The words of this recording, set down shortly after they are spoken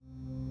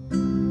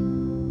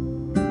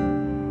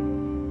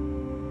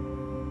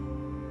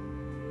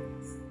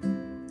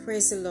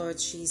Praise the Lord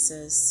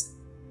Jesus.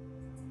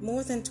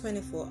 More than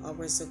 24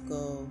 hours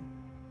ago,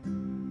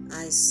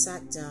 I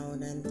sat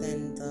down and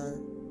then the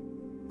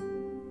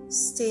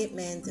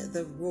statement,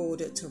 the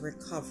road to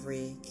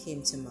recovery,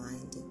 came to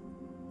mind.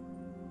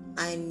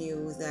 I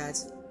knew that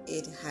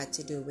it had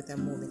to do with a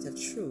moment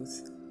of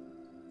truth.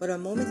 But a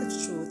moment of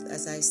truth,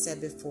 as I said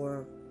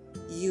before,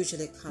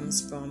 usually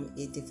comes from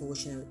a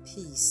devotional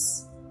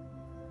piece.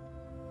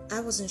 I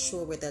wasn't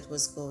sure where that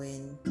was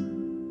going.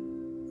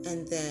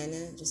 And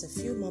then, just a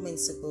few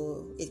moments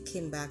ago, it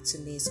came back to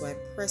me, so I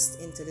pressed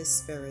into the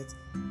Spirit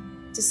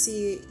to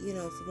see,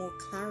 for more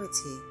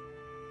clarity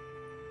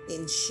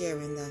in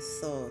sharing that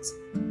thought.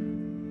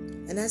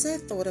 And as I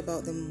thought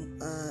about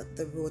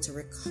the road to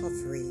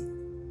recovery,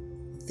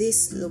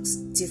 this looks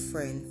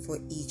different for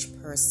each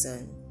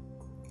person.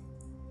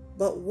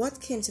 But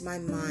what came to my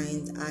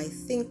mind, I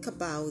think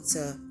about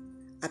a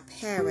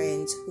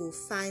parent who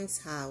finds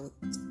out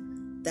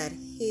that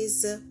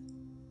his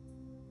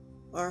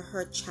or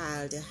her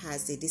child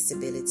has a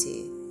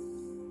disability.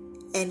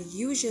 And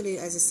usually,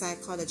 as a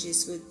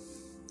psychologist would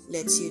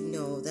let you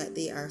know, that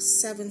there are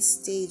 7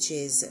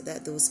 stages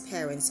that those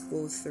parents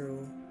go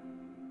through.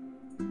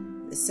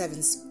 The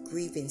 7th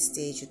grieving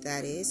stage,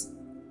 that is.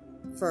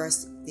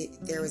 First,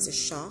 there is a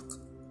shock,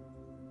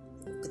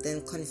 then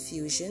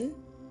confusion,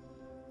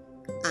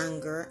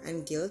 anger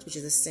and guilt, which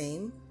is the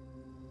same.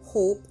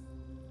 Hope,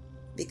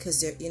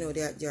 because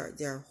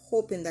they're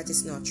hoping that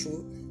it's not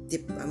true.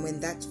 And when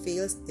that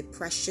fails,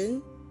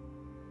 depression.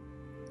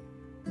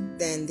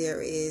 Then there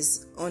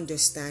is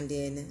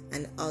understanding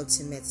and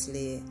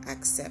ultimately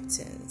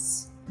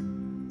acceptance.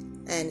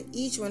 And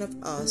each one of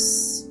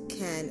us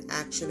can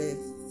actually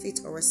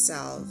fit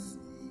ourselves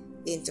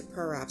into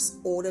perhaps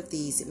all of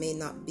these. It may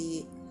not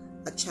be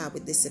a child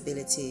with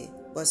disability,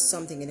 but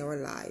something in our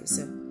lives.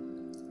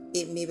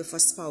 It may be for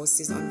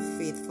spouses,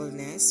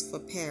 unfaithfulness, for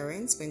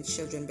parents when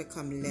children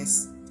become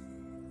less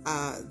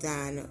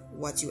than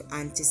what you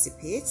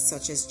anticipate,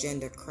 such as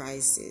gender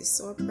crisis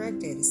or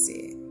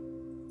pregnancy.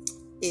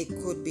 It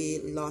could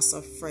be loss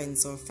of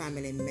friends or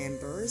family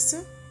members.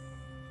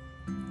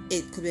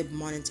 It could be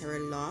monetary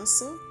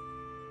loss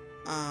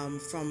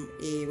from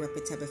a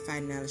reputable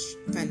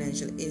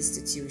financial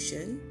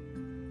institution.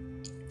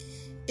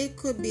 It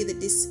could be the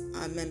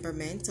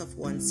dismemberment of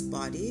one's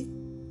body,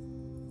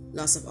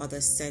 loss of other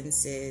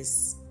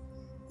senses,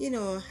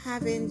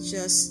 having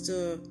just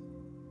to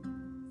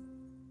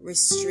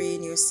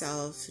restrain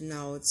yourself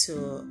now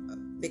to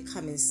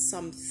becoming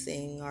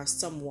something or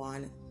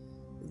someone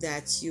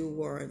that you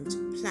weren't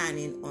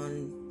planning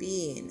on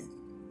being.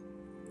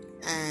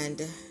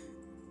 And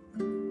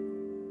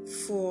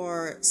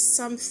for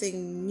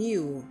something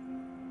new,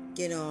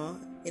 in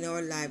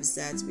our lives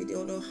that we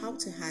don't know how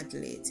to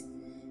handle it.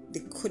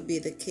 It could be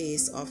the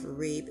case of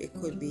rape, it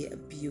could be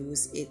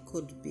abuse, it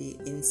could be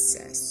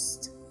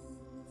incest.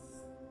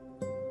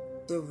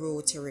 The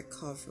road to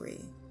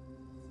recovery.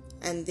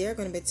 And there are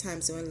going to be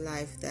times in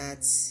life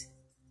that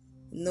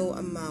no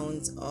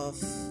amount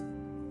of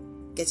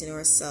getting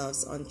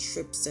ourselves on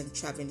trips and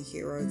traveling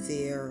here or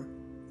there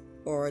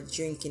or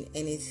drinking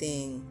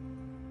anything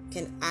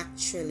can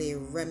actually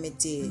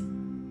remedy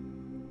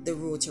the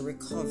road to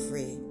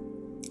recovery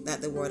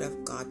that the Word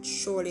of God.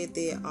 Surely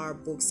there are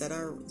books that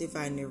are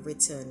divinely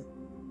written.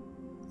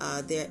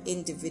 There are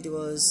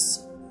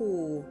individuals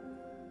who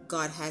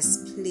God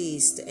has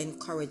pleased to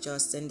encourage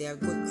us, and they are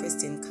good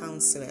Christian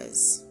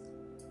counselors.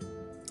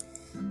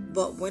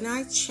 But when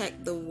I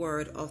check the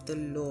word of the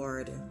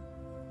Lord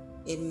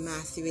in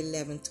Matthew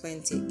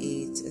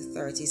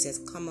 11:28-30, says,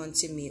 "Come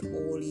unto me,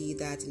 all ye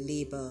that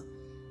labor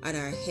and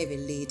are heavy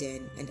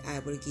laden, and I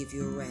will give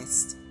you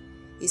rest."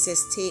 He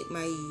says, "Take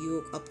my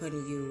yoke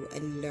upon you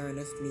and learn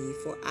of me,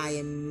 for I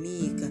am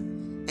meek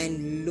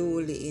and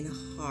lowly in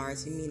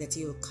heart." It means that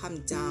you will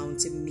come down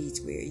to meet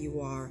where you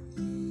are,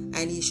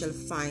 and you shall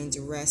find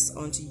rest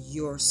unto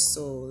your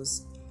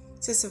souls.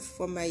 It says,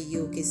 "For my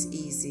yoke is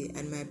easy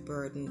and my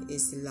burden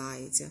is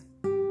light."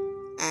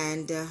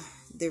 And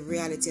the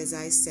reality, as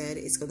I said,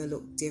 is going to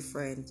look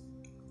different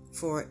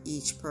for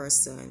each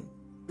person.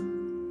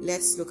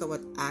 Let's look at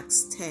what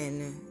Acts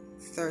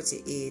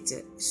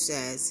 10:38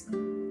 says.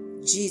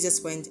 Jesus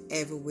went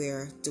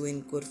everywhere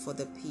doing good for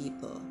the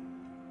people.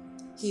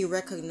 He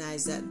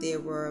recognized that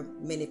there were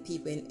many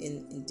people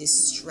in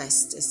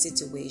distressed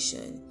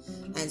situation.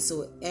 And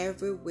so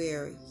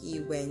everywhere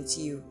he went,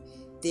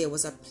 there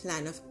was a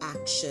plan of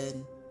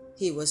action.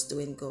 He was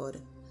doing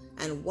good.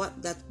 And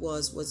what that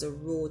was a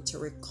road to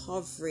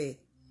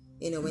recovery.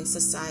 When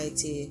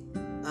society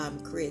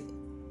create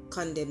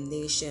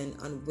condemnation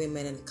on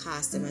women and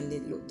cast them and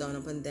they look down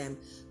upon them,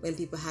 when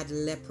people had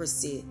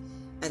leprosy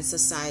and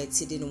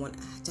society didn't want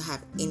to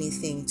have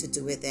anything to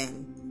do with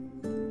them.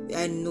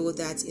 I know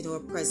that in our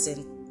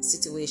present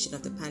situation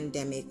of the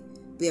pandemic,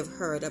 we have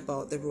heard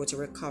about the road to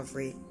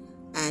recovery,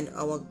 and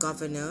our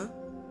governor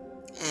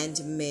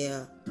and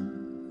mayor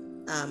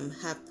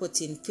have put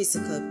in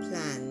physical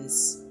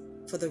plans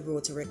for the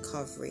road to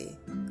recovery.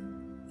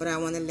 But I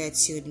want to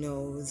let you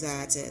know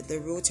that the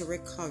road to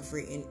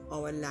recovery in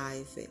our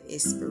life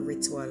is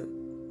spiritual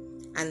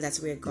And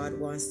that's where God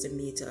wants to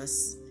meet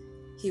us.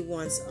 He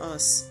wants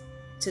us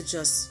to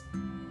just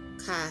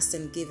cast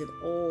and give Him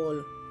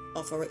all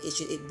of our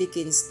issues. It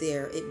begins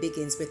there. It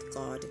begins with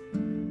God.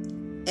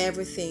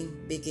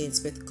 Everything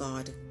begins with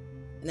God.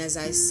 And as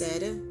I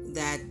said,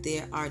 that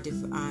there are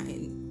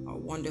divine or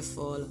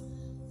wonderful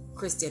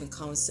Christian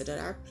counsel that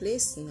are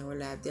placed in our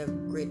life. There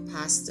are great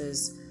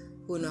pastors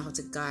who know how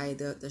to guide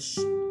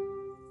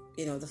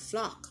the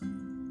flock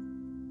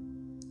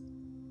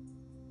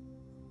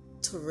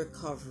to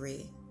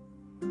recovery.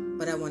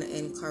 But I want to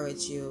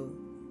encourage you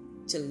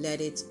to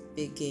let it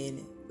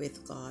begin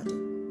with God.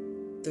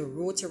 The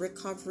road to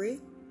recovery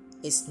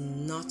is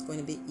not going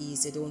to be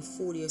easy. Don't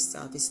fool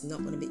yourself. It's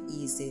not going to be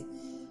easy.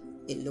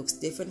 It looks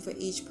different for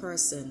each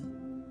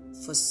person.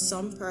 For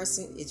some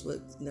person, it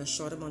will in a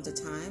short amount of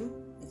time.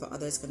 And for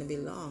others, it's going to be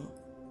long.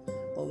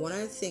 But one of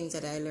the things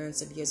that I learned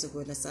some years ago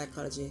in a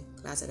psychology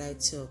class that I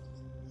took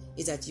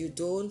is that you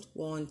don't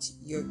want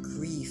your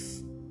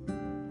grief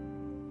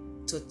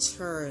to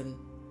turn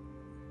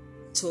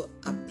to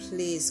a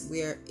place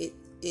where it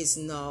is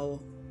now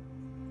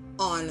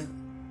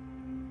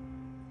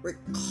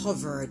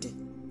unrecovered,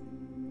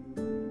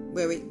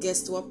 where it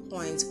gets to a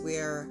point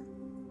where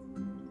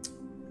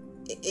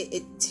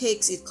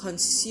it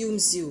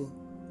consumes you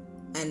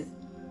and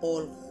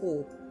all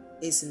hope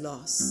is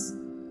lost.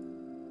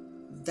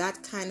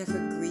 That kind of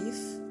a grief,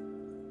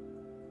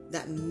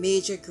 that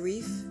major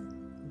grief,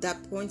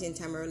 that point in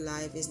time in our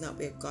life is not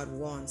where God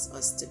wants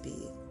us to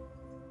be.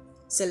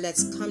 So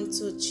let's come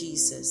to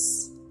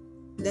Jesus.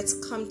 Let's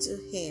come to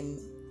Him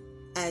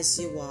as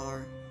you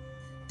are.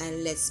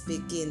 And let's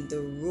begin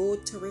the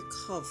road to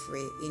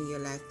recovery in your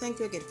life. Thank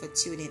you again for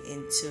tuning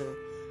into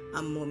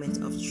A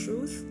Moment of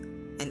Truth,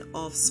 an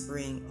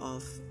offspring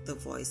of the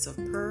Voice of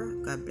Pearl.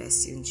 God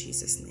bless you in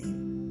Jesus'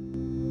 name.